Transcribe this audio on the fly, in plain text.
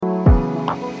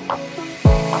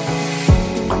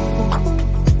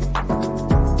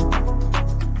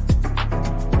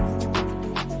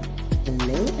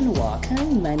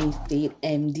Fit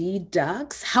MD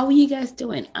Docs. How are you guys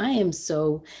doing? I am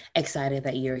so excited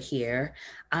that you're here.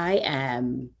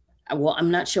 I'm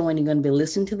not sure when you're going to be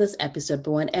listening to this episode,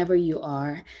 but whenever you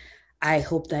are, I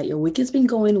hope that your week has been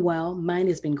going well. Mine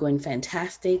has been going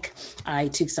fantastic. I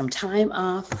took some time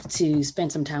off to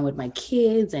spend some time with my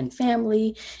kids and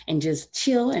family and just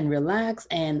chill and relax.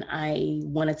 And I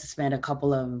wanted to spend a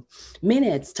couple of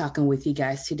minutes talking with you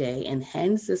guys today, and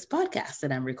hence this podcast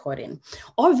that I'm recording,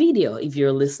 or video if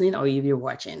you're listening or if you're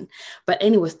watching. But,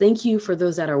 anyways, thank you for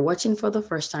those that are watching for the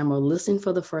first time or listening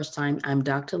for the first time. I'm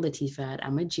Dr. Latifat.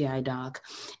 I'm a GI doc,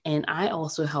 and I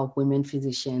also help women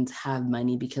physicians have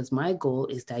money because my goal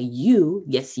is that you,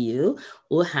 yes, you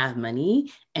will have money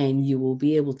and you will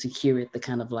be able to curate the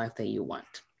kind of life that you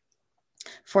want.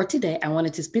 For today, I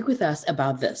wanted to speak with us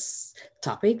about this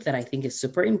topic that I think is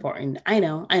super important. I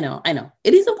know.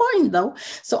 It is important though.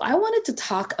 So I wanted to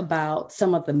talk about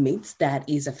some of the myths that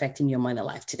is affecting your money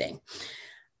life today.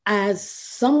 As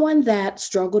someone that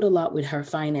struggled a lot with her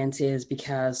finances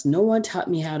because no one taught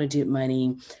me how to do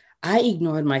money, I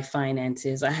ignored my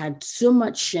finances. I had so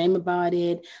much shame about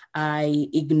it. I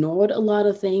ignored a lot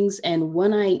of things. And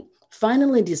when I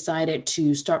finally decided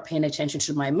to start paying attention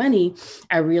to my money,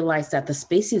 I realized that the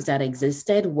spaces that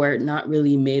existed were not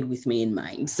really made with me in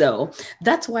mind. So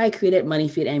that's why I created Money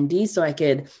Fit MD, so I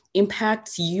could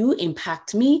impact you,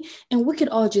 impact me, and we could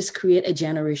all just create a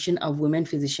generation of women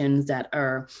physicians that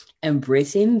are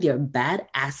embracing their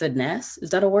badassedness. Is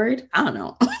that a word? I don't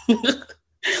know.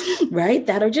 Right?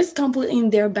 That are just completely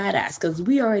in their badass, because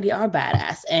we already are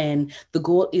badass. And the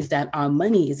goal is that our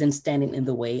money isn't standing in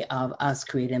the way of us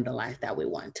creating the life that we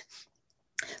want.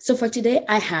 So for today,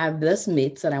 I have this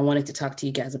myth that I wanted to talk to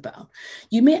you guys about.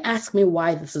 You may ask me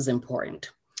why this is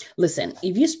important. Listen,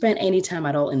 if you spend any time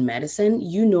at all in medicine,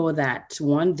 you know that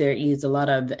one, there is a lot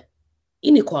of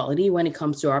inequality when it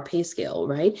comes to our pay scale,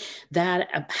 right?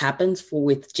 That happens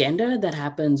with gender, that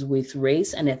happens with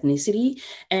race and ethnicity.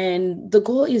 And the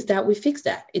goal is that we fix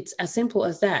that. It's as simple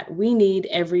as that. We need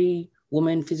every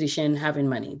woman physician having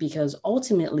money, because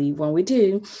ultimately when we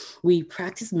do, we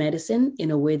practice medicine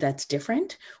in a way that's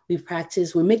different. We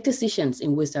make decisions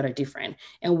in ways that are different.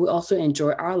 And we also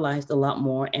enjoy our lives a lot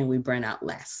more, and we burn out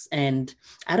less. And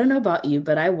I don't know about you,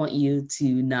 but I want you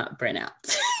to not burn out.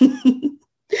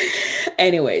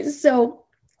 Anyways, so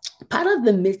part of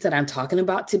the myths that I'm talking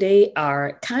about today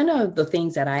are kind of the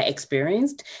things that I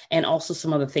experienced, and also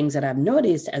some of the things that I've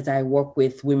noticed as I work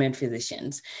with women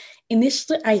physicians.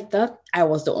 Initially, I thought I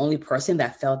was the only person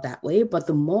that felt that way, but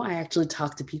the more I actually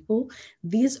talk to people,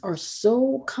 these are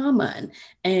so common.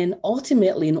 And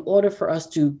ultimately, in order for us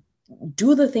to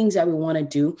do the things that we want to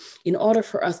do, in order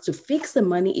for us to fix the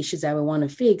money issues that we want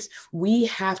to fix, we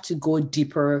have to go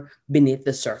deeper beneath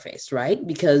the surface, right?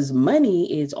 Because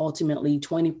money is ultimately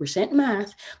 20%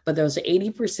 math, but there's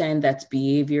 80% that's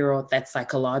behavioral, that's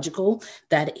psychological,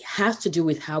 that has to do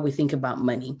with how we think about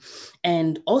money.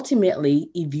 And ultimately,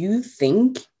 if you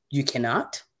think you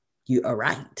cannot, you are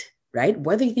right?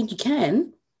 Whether you think you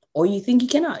can or you think you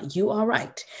cannot, you are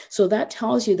right. So that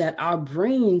tells you that our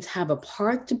brains have a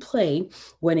part to play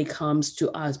when it comes to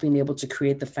us being able to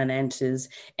create the finances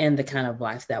and the kind of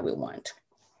life that we want.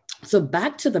 So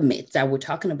back to the myths that we're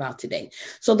talking about today.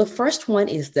 So the first one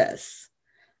is this: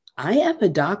 I am a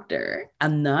doctor.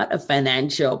 I'm not a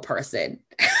financial person.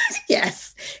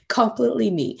 Yes,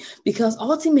 completely me. Because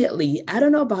ultimately, I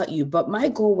don't know about you, but my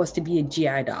goal was to be a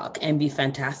GI doc and be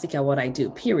fantastic at what I do,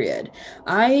 period.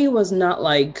 I was not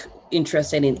like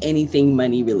interested in anything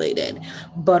money related,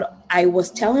 but I was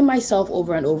telling myself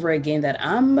over and over again that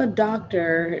I'm a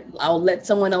doctor. I'll let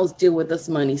someone else deal with this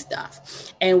money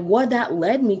stuff. And what that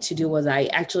led me to do was I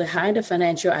actually hired a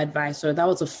financial advisor. That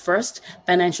was the first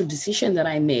financial decision that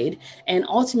I made. And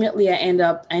ultimately, I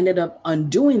ended up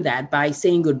undoing that by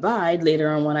saying goodbye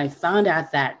later on when I found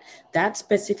out that that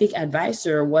specific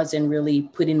advisor wasn't really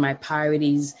putting my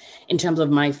priorities in terms of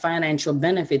my financial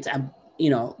benefits.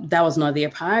 That was not their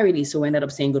priority. So I ended up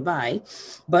saying goodbye.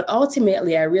 But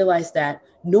ultimately, I realized that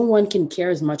no one can care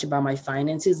as much about my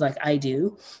finances like I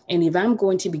do. And if I'm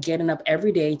going to be getting up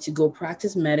every day to go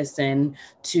practice medicine,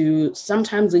 to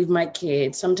sometimes leave my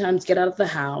kids, sometimes get out of the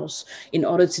house in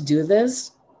order to do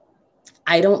this,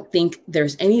 I don't think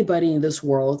there's anybody in this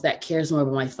world that cares more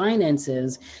about my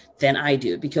finances than I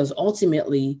do, because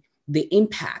ultimately the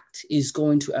impact is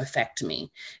going to affect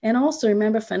me. And also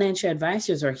remember, financial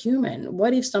advisors are human.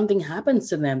 What if something happens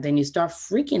to them? Then you start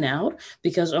freaking out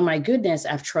because, oh my goodness,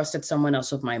 I've trusted someone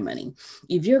else with my money.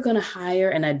 If you're going to hire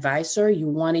an advisor, you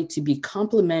want it to be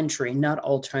complementary, not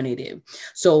alternative.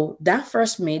 So that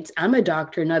first myth, I'm a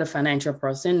doctor, not a financial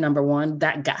person. Number one,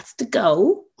 that got to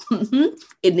go.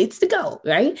 It needs to go,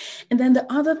 right? And then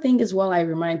the other thing as well I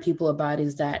remind people about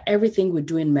is that everything we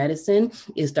do in medicine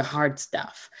is the hard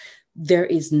stuff. There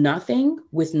is nothing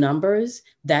with numbers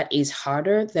that is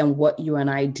harder than what you and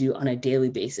I do on a daily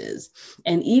basis.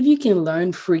 And if you can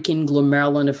learn freaking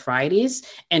glomerulonephritis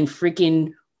and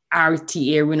freaking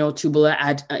RTA, renal tubular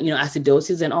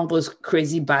acidosis, and all those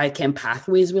crazy biochem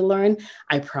pathways we learn,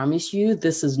 I promise you,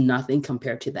 this is nothing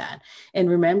compared to that. And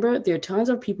remember, there are tons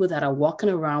of people that are walking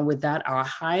around without our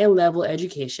higher level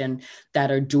education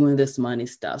that are doing this money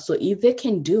stuff. So if they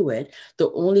can do it, the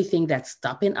only thing that's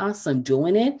stopping us from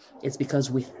doing it is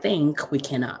because we think we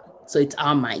cannot. So it's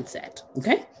our mindset,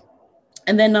 okay?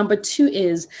 And then number 2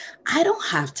 is, I don't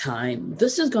have time.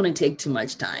 This is going to take too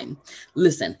much time.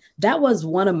 Listen, that was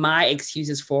one of my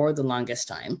excuses for the longest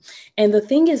time. And the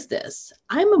thing is this,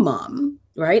 I'm a mom,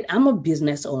 right? I'm a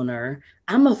business owner.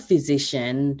 I'm a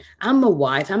physician. I'm a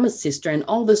wife. I'm a sister, and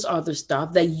all this other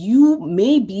stuff that you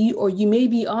may be, or you may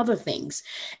be other things.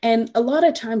 And a lot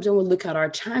of times when we look at our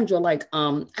times, we're like,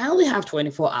 I only have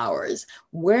 24 hours.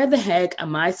 Where the heck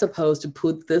am I supposed to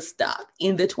put this stuff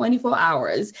in the 24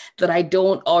 hours that I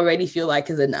don't already feel like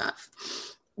is enough?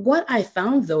 What I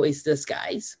found though is this,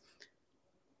 guys.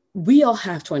 We all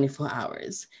have 24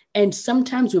 hours, and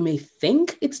sometimes we may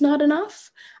think it's not enough.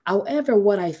 However,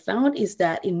 what I found is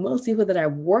that in most people that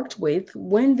I've worked with,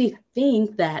 when they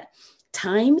think that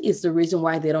time is the reason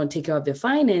why they don't take care of their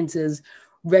finances,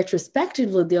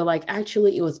 retrospectively, they're like,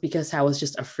 actually, it was because I was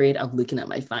just afraid of looking at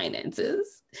my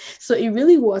finances. So it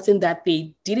really wasn't that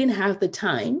they didn't have the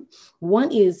time.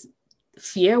 One is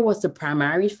fear was the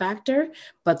primary factor,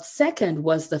 but second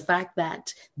was the fact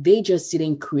that they just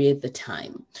didn't create the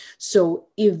time. So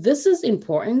if this is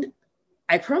important,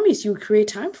 I promise you create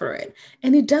time for it.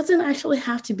 And it doesn't actually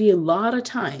have to be a lot of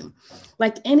time.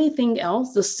 Like anything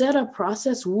else, the setup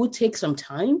process will take some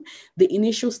time. The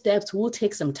initial steps will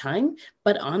take some time.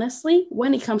 But honestly,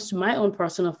 when it comes to my own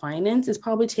personal finance, it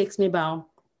probably takes me about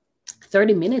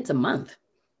 30 minutes a month.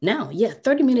 Now,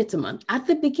 30 minutes a month. At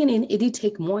the beginning, it did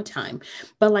take more time.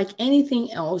 But like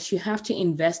anything else, you have to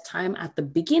invest time at the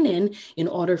beginning in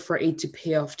order for it to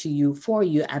pay off for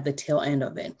you at the tail end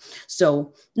of it.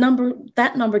 So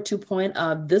number 2 point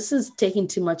of this is taking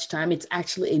too much time. It's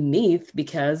actually a myth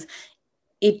because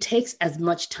it takes as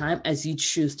much time as you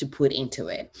choose to put into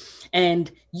it.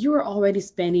 And you are already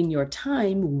spending your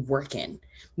time working.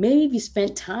 Maybe if you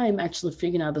spent time actually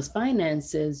figuring out those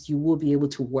finances, you will be able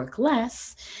to work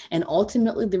less. And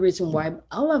ultimately, the reason why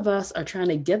all of us are trying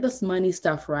to get this money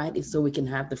stuff right is so we can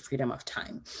have the freedom of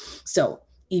time. So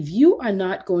if you are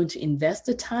not going to invest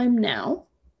the time now,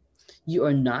 you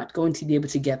are not going to be able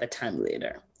to get the time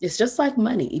later. It's just like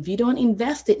money. If you don't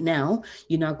invest it now,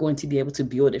 you're not going to be able to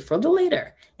build it for the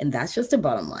later. And that's just the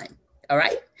bottom line. All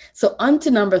right. So on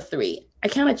to number 3. I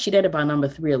kind of cheated about number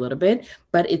 3 a little bit,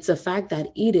 but it's a fact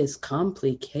that it is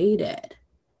complicated.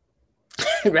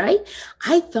 Right?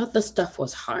 I thought the stuff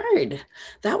was hard.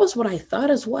 That was what I thought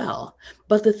as well.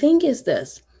 But the thing is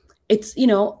this, it's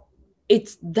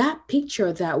that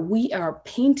picture that we are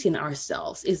painting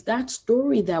ourselves. Is that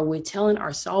story that we're telling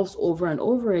ourselves over and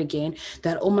over again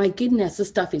that, oh my goodness, this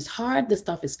stuff is hard. This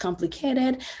stuff is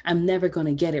complicated. I'm never going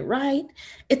to get it right.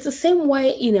 It's the same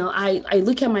way, I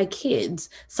look at my kids.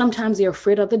 Sometimes they're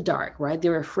afraid of the dark, right?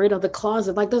 They're afraid of the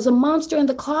closet. Like there's a monster in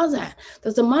the closet.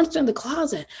 There's a monster in the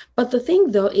closet. But the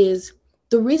thing though is,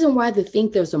 the reason why they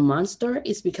think there's a monster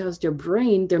is because their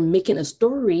brain, they're making a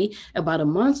story about a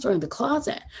monster in the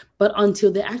closet. But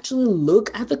until they actually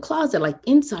look at the closet, like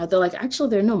inside, they're like, actually,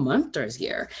 there are no monsters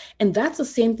here. And that's the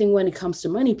same thing when it comes to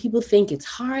money. People think it's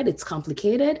hard, it's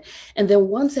complicated. And then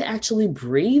once they actually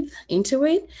breathe into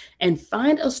it and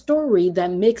find a story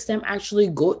that makes them actually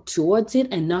go towards it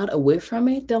and not away from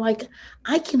it, they're like,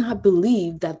 I cannot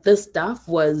believe that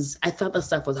I thought the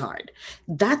stuff was hard.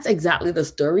 That's exactly the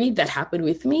story that happened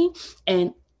with me.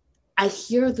 And I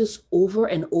hear this over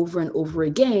and over and over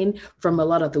again from a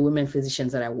lot of the women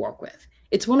physicians that I work with.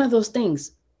 It's one of those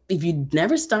things. If you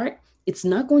never start, it's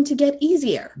not going to get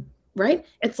easier, right?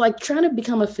 It's like trying to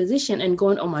become a physician and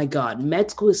going, oh my God,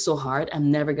 med school is so hard. I'm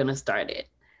never going to start it.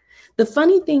 The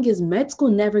funny thing is med school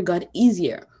never got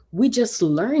easier. We just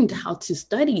learned how to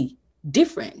study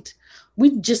different.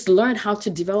 We just learned how to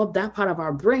develop that part of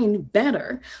our brain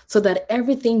better so that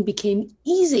everything became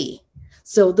easy.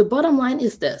 So the bottom line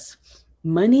is this.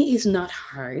 Money is not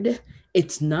hard.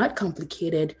 It's not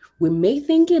complicated. We may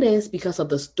think it is because of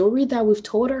the story that we've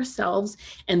told ourselves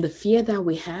and the fear that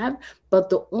we have, but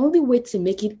the only way to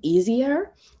make it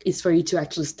easier is for you to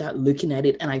actually start looking at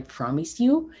it. And I promise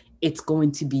you, it's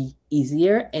going to be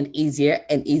easier and easier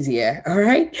and easier. All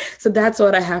right. So that's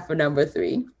what I have for number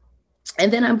 3.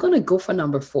 And then I'm going to go for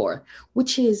number 4,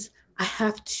 which is I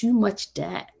have too much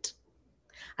debt.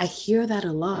 I hear that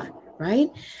a lot, right?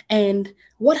 And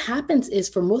what happens is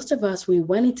for most of us, we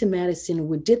went into medicine,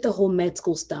 we did the whole med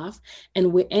school stuff,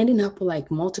 and we're ending up with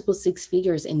like multiple 6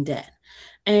 figures in debt.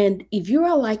 And if you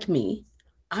are like me,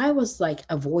 I was like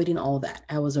avoiding all that.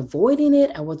 I was avoiding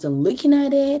it. I wasn't looking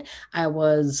at it. I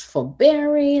was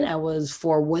forbearing. I was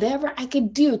for whatever I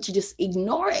could do to just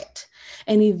ignore it.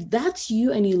 And if that's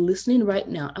you and you're listening right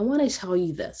now, I want to tell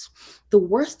you this. The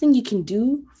worst thing you can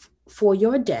do for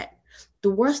your debt,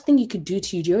 the worst thing you could do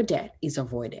to your debt is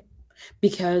avoid it,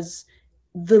 because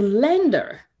the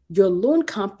lender, your loan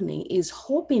company, is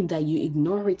hoping that you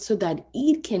ignore it so that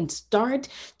it can start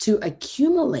to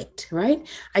accumulate, right?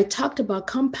 I talked about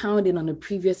compounding on a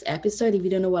previous episode. If you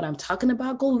don't know what I'm talking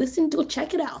about, go listen to,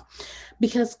 check it out,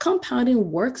 because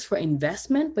compounding works for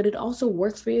investment, but it also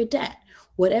works for your debt.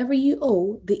 Whatever you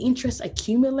owe, the interest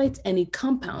accumulates and it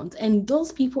compounds. And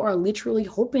those people are literally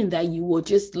hoping that you will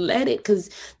just let it, because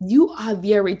you are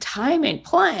their retirement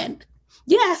plan.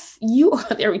 Yes, you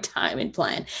are their retirement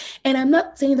plan. And I'm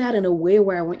not saying that in a way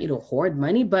where I want you to hoard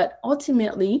money, but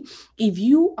ultimately, if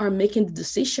you are making the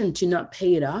decision to not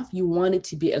pay it off, you want it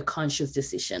to be a conscious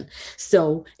decision.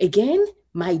 So again,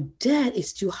 my debt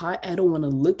is too high. I don't want to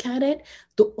look at it.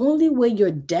 The only way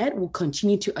your debt will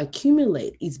continue to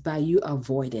accumulate is by you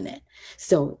avoiding it.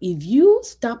 So if you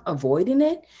stop avoiding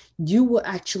it, you will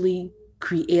actually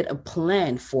create a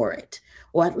plan for it,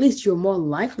 or at least you're more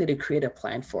likely to create a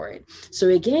plan for it. So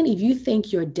again, if you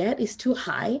think your debt is too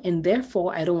high and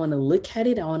therefore I don't want to look at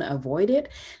it, I want to avoid it,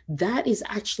 that is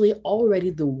actually already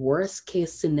the worst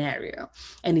case scenario.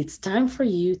 And it's time for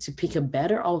you to pick a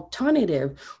better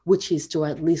alternative, which is to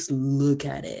at least look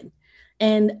at it.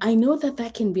 And I know that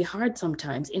that can be hard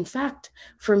sometimes. In fact,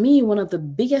 for me, one of the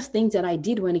biggest things that I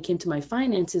did when it came to my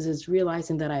finances is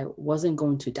realizing that I wasn't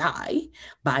going to die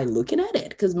by looking at it,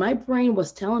 because my brain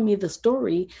was telling me the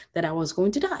story that I was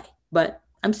going to die. But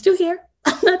I'm still here.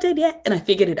 I'm not dead yet. And I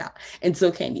figured it out. And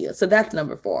so can you. So that's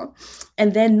number 4.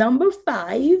 And then number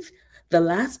 5, the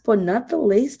last but not the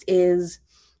least, is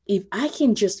if I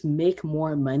can just make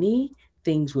more money,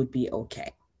 things would be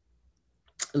okay.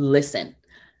 Listen,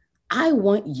 I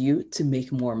want you to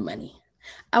make more money.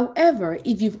 However,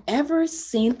 if you've ever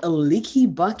seen a leaky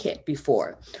bucket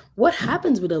before, what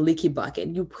happens with a leaky bucket?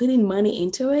 You put in money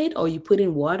into it, or you put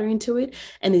in water into it,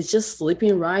 and it's just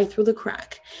slipping right through the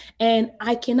crack. And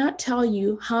I cannot tell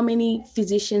you how many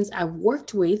physicians I've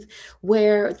worked with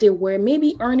where they were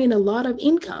maybe earning a lot of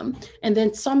income, and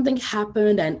then something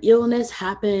happened, an illness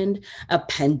happened, a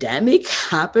pandemic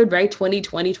happened, right?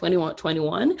 2020,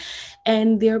 21,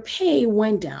 and their pay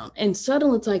went down. And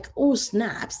suddenly it's like, oh,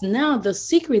 snaps. Now the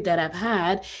secret that I've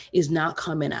had is not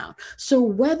coming out. So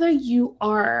whether you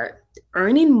are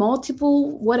earning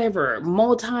multiple, whatever,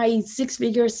 multi 6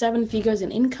 figures, 7 figures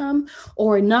in income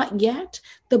or not yet,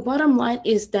 the bottom line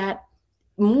is that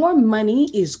more money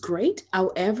is great.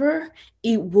 However,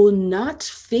 it will not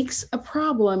fix a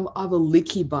problem of a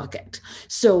leaky bucket.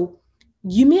 So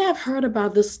you may have heard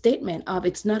about this statement of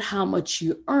it's not how much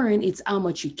you earn, it's how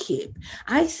much you keep.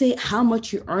 I say how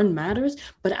much you earn matters,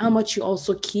 but how much you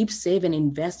also keep, save, and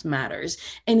invest matters.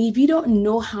 And if you don't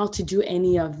know how to do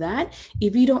any of that,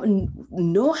 if you don't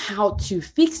know how to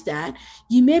fix that,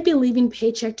 you may be living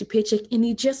paycheck to paycheck and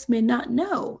you just may not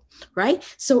know, right?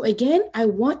 So again, I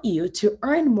want you to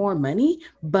earn more money,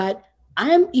 but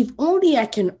if only I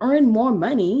can earn more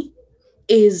money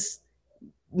is,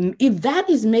 if that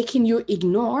is making you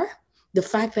ignore the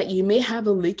fact that you may have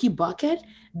a leaky bucket,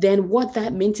 then what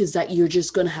that means is that you're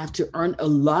just going to have to earn a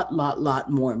lot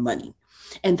more money.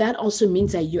 And that also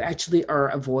means that you actually are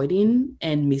avoiding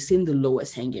and missing the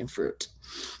lowest hanging fruit.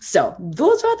 So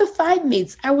those are the 5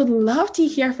 myths. I would love to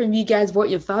hear from you guys what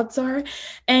your thoughts are.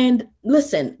 And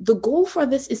listen, the goal for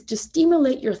this is to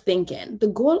stimulate your thinking. The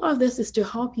goal of this is to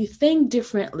help you think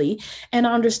differently and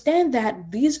understand that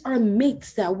these are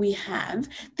myths that we have.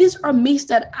 These are myths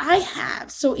that I have.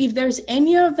 So if there's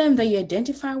any of them that you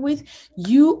identify with,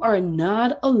 you are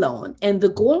not alone. And the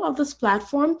goal of this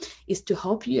platform is to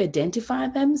help you identify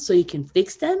them so you can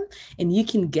fix them and you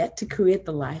can get to create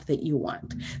the life that you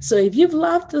want. So if you've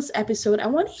loved this episode, I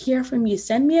want to hear from you.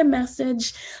 Send me a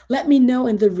message. Let me know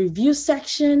in the review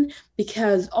section,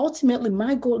 because ultimately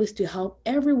my goal is to help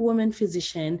every woman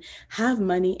physician have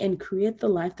money and create the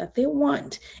life that they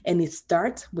want. And it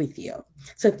starts with you.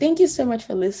 So thank you so much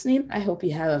for listening. I hope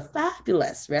you have a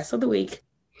fabulous rest of the week.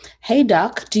 Hey,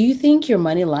 Doc, do you think your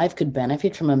money life could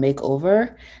benefit from a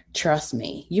makeover? Trust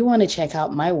me, you want to check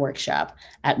out my workshop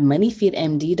at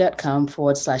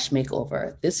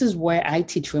moneyfitmd.com/makeover. This is where I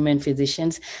teach women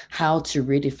physicians how to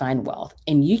redefine wealth,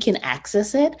 and you can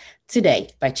access it today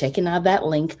by checking out that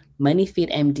link,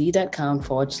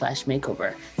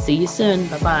 moneyfitmd.com/makeover. See you soon.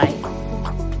 Bye bye.